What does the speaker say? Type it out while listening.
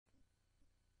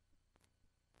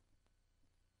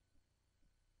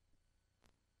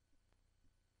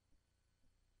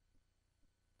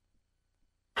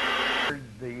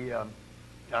the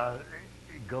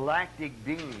galactic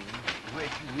beings,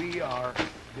 which we are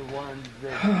the ones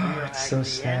that we are It's so actually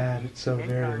sad. It's so very,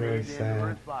 very incarnated in sad.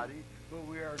 Earth bodies, but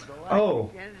we are galactic.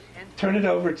 Oh, and turn it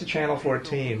over to channel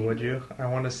 14, would you? I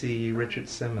want to see Richard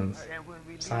Simmons. and when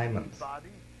we leave Simons. these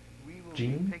bodies, we will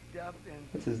Gene? be picked up and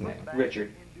What's his put name? back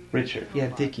Richard. into Richard. Yeah,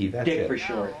 Dickie. That's Dick it. for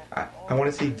short. I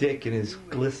want to see Dick in his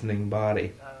glistening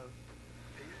body.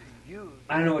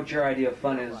 I don't know what your idea of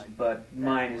fun is, but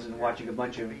mine is watching a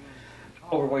bunch of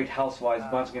overweight housewives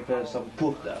bouncing in front of some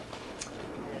puta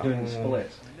doing the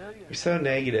splits. You're so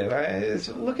negative.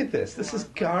 Look at this. This is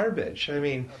garbage. I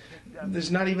mean, there's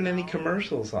not even any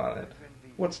commercials on it.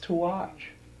 What's to watch?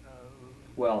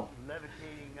 Well,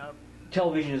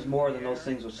 television is more than those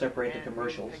things that separate the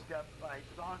commercials.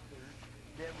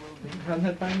 Run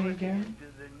that by me again?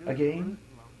 Again?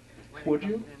 Would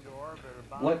you?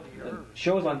 What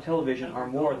shows on television are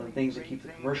more than things that keep the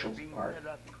commercials apart.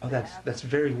 Oh, that's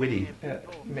very witty.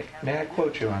 May I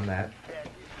quote you on that?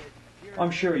 I'm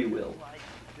sure you will.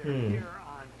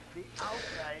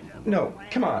 No,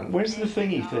 come on. Where's the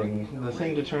thingy thing? The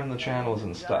thing to turn the channels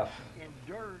and stuff.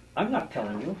 I'm not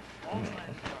telling you.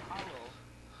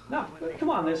 No, come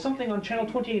on, there's something on Channel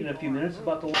 28 in a few minutes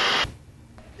about the...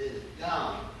 Is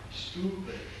dumb,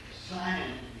 stupid,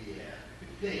 science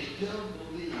they still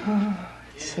believe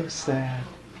It's so sad.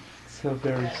 So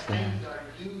very sad.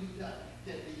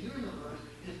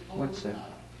 What's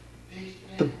that?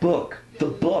 The book. The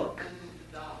book.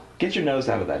 Get your nose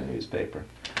out of that newspaper.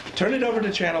 Turn it over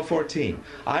to Channel 14.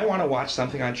 I want to watch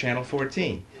something on Channel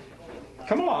 14.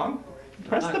 Come along.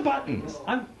 Press the buttons.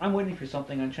 I'm waiting for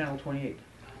something on Channel 28.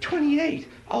 28.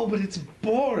 Oh, but it's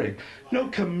boring. No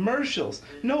commercials.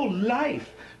 No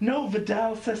life. No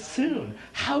Vidal Sassoon.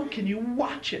 How can you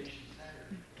watch it?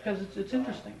 Because it's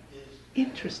interesting.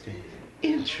 Interesting.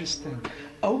 Interesting.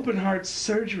 Open heart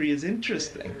surgery is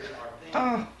interesting.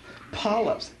 Oh,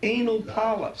 polyps. Anal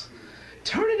polyps.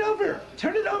 Turn it over.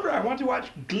 Turn it over. I want to watch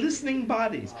glistening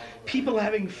bodies. People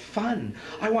having fun.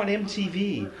 I want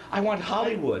MTV. I want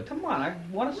Hollywood. Come on, I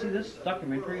want to see this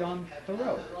documentary on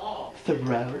Thoreau.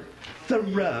 Thoreau?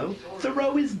 Thoreau?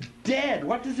 Thoreau is dead.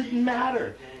 What does it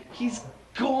matter? He's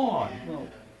gone. Well,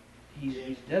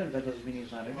 he's dead, but that doesn't mean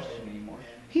he's not interesting anymore.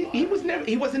 He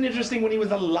wasn't interesting when he was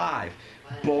alive.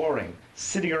 Boring.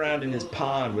 Sitting around in his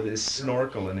pond with his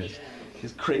snorkel and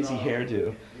his crazy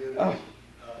hairdo.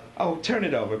 Oh, turn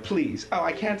it over, please. Oh,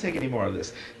 I can't take any more of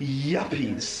this.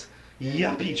 Yuppies.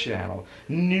 Yuppie channel.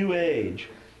 New age.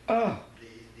 Come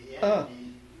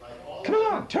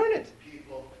on, turn it.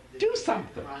 Do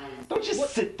something. Don't just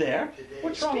sit there.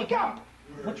 Speak up.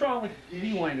 What's wrong with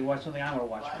you wanting to watch something I want to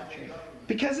watch for a change?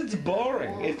 Because it's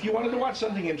boring. If you wanted to watch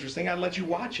something interesting, I'd let you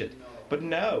watch it. But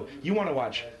no, you want to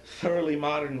watch thoroughly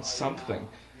modern something.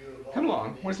 Come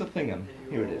along. Where's the thing?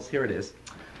 Here it is. Here it is.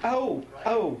 Oh,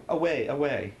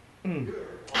 away.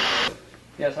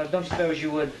 Yes, I don't suppose you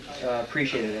would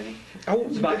appreciate it any.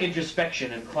 It's about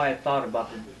introspection and quiet thought about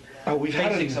the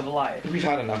basics of life. We've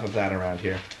had enough of that around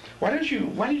here. Why don't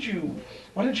you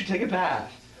take a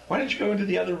bath? Why don't you go into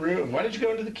the other room? Why don't you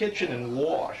go into the kitchen and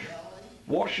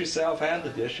wash yourself and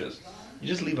the dishes? You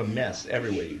just leave a mess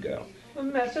everywhere you go. A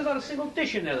mess. There's not a single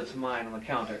dish in there that's mine on the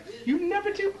counter. You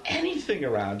never do anything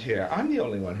around here. I'm the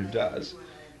only one who does.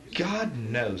 God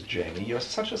knows, Jamie, you're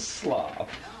such a slob.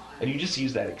 And you just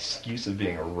use that excuse of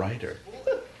being a writer.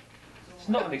 It's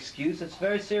not an excuse. It's a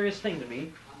very serious thing to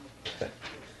me.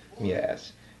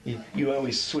 Yes. You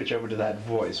always switch over to that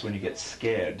voice when you get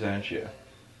scared, don't you?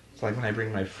 It's like when I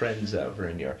bring my friends over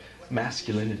and your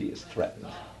masculinity is threatened.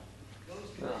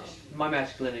 My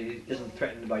masculinity isn't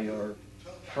threatened by your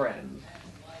friends.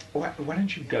 Why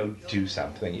don't you go do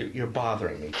something? You're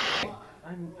bothering me.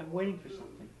 I'm waiting for something.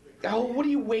 Oh, what are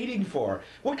you waiting for?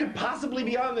 What could possibly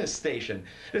be on this station?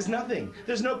 There's nothing.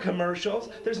 There's no commercials.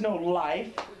 There's no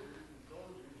life.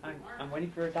 I'm waiting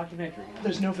for a documentary.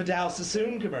 There's no Vidal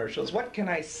Sassoon commercials. What can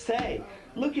I say?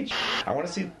 Look at you. I want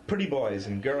to see pretty boys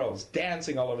and girls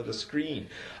dancing all over the screen.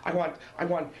 I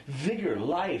want vigor,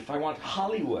 life. I want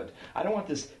Hollywood. I don't want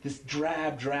this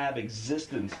drab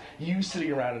existence. You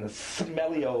sitting around in a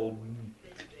smelly old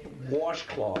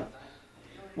washcloth.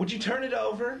 Would you turn it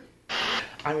over?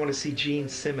 I want to see Gene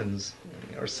Simmons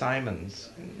or Simons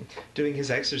doing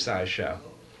his exercise show.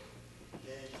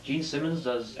 Gene Simmons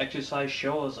does exercise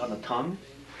shows on the tongue?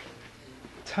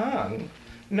 Tongue?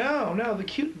 No, the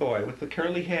cute boy with the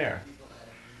curly hair.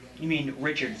 You mean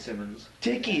Richard Simmons?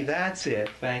 Dickie, that's it.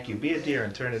 Thank you. Be a dear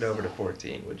and turn it over to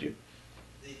 14, would you?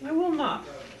 I will not.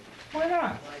 Why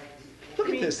not? Look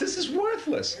at this. This is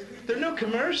worthless. There are no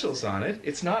commercials on it.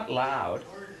 It's not loud.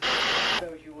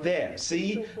 There,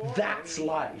 see? That's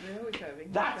life.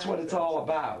 That's what it's all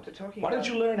about. Why don't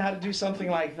you learn how to do something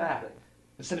like that?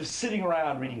 Instead of sitting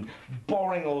around reading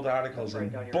boring old articles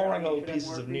and boring old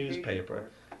pieces of newspaper.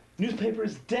 Newspaper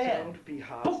is dead.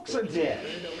 Books are dead.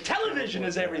 Television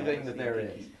is everything that there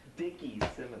is. Dickie,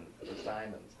 Simmons, the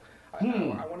Simons.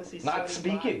 I want to see not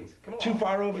speaking. Too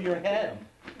far over your head.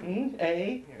 Come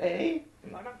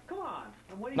on.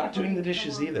 Not doing the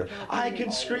dishes either. I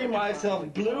can scream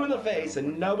myself blue in the face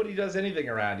and nobody does anything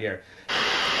around here.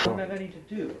 I don't have any to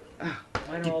do.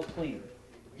 Mine are all clean.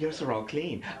 Yours are all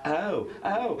clean. Oh.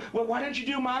 Well, why don't you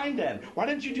do mine then? Why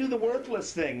don't you do the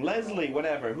worthless thing, Leslie,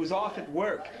 whatever, who's off at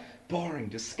work? Boring,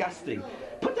 disgusting.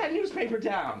 Put that newspaper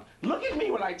down. Look at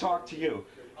me when I talk to you.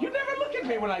 You never look at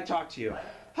me when I talk to you.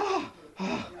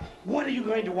 What are you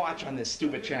going to watch on this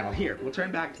stupid channel? Here, we'll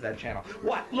turn back to that channel.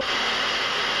 What? Look.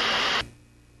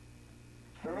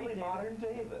 Early modern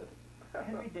David.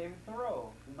 Henry David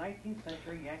Thoreau, 19th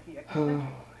century Yankee Oh,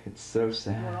 it's so Went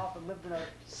sad. off and lived in a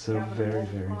So cabin in very,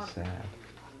 Walden very Pond. sad.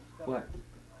 What?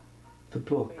 The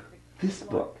book. This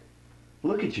book.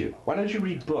 Look at you. Why don't you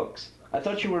read books? I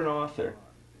thought you were an author.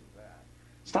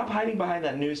 Stop hiding behind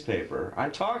that newspaper.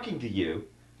 I'm talking to you.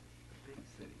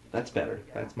 That's better.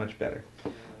 That's much better.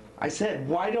 I said,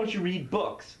 why don't you read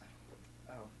books?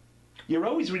 You're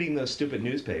always reading those stupid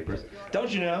newspapers.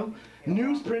 Don't you know?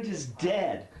 Newsprint is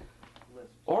dead.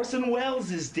 Orson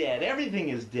Welles is dead. Everything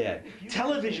is dead.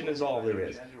 Television is all there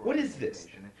is. What is this?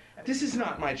 This is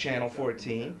not my Channel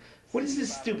 14. What is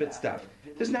this stupid stuff?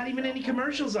 There's not even any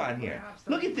commercials on here.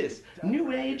 Look at this.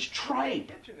 New Age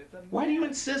tripe. Why do you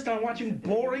insist on watching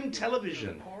boring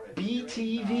television?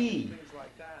 BTV.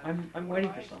 I'm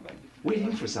waiting for something.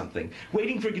 Waiting for something.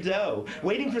 Waiting for Godot.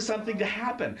 Waiting for something to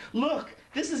happen. Look,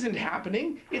 this isn't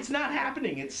happening. It's not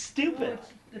happening. It's stupid.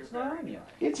 It's not on yet.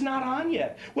 It's not on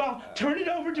yet. Well, turn it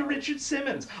over to Richard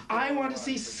Simmons. I want to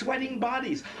see sweating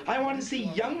bodies. I want to see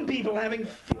young people having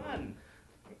fun.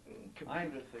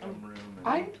 I'm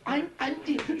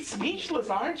speechless,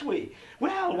 aren't we?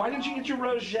 Well, why don't you get your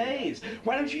Rogers?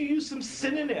 Why don't you use some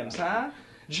synonyms, huh?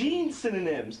 Gene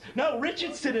synonyms. No,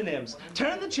 Richard synonyms.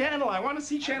 Turn the channel. I want to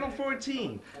see Channel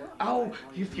 14. Oh,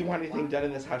 if you want anything done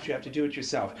in this house, you have to do it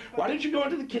yourself. Why don't you go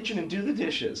into the kitchen and do the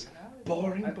dishes?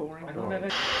 Boring. I don't have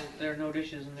any. There are no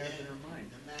dishes in there that are mine.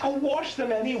 Oh, wash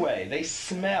them anyway. They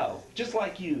smell. Just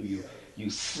like you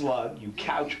slug, you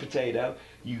couch potato,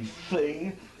 you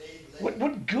thing.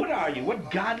 What good are you?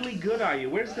 What godly good are you?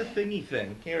 Where's the thingy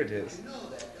thing? Here it is.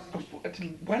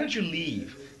 Why don't you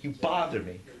leave? You bother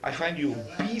me. I find you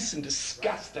obese and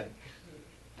disgusting.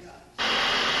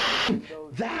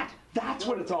 That's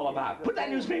what it's all about. Put that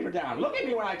newspaper down. Look at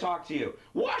me when I talk to you.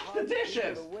 Wash the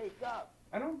dishes.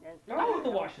 I don't have to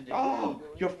wash the dishes. Oh,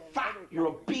 you're fat, you're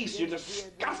obese, you're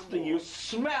disgusting, you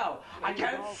smell. I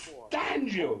can't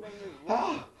stand you.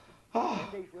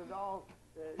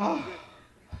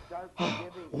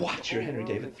 Watch your Henry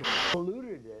David Thoreau.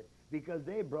 Polluted it because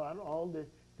they brought all this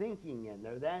thinking in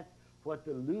there. That's what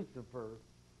the Lucifer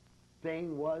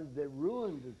thing was that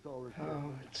ruined the solar system.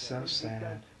 Oh, it's so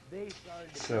sad.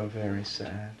 So very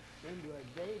sad.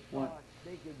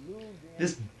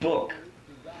 This book.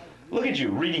 Look at you,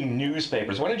 reading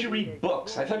newspapers. Why don't you read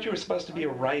books? I thought you were supposed to be a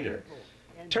writer.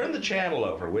 Turn the channel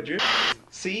over, would you?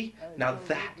 See? Now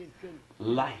that.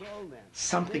 Life.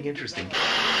 Something interesting.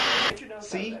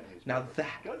 See? Now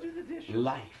that.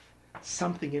 Life.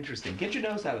 Something interesting. Get your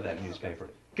nose out of that newspaper.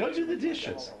 Go do the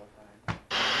dishes.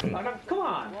 Come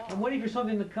on. I'm waiting for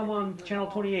something to come on Channel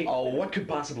 28. Oh, what could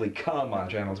possibly come on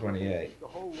Channel 28?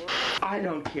 I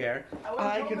don't care.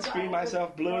 I can scream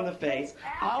myself blue in the face.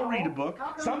 I'll read a book.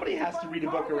 Somebody has to read a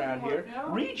book around here.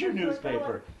 Read your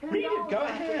newspaper. Read it. Go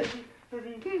ahead.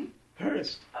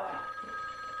 Hurst.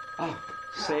 Oh,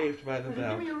 saved by the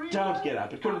bell. Don't get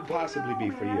up. It couldn't possibly be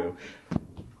for you.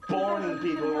 Boring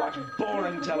people who watch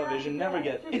boring television never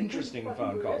get interesting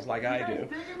phone calls like I do.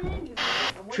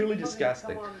 Truly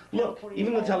disgusting. Look,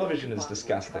 even the television is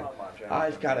disgusting.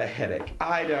 I've got a headache.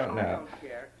 I don't know.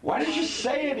 Why did you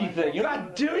say anything? You're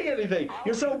not doing anything.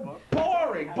 You're so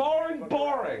boring, boring,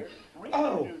 boring.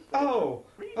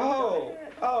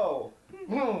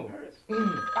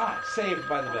 Saved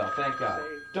by the bell, thank God.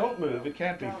 Don't move, it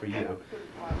can't be for you.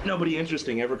 Nobody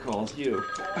interesting ever calls you.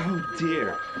 Oh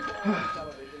dear.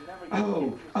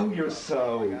 Oh, you're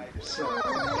so.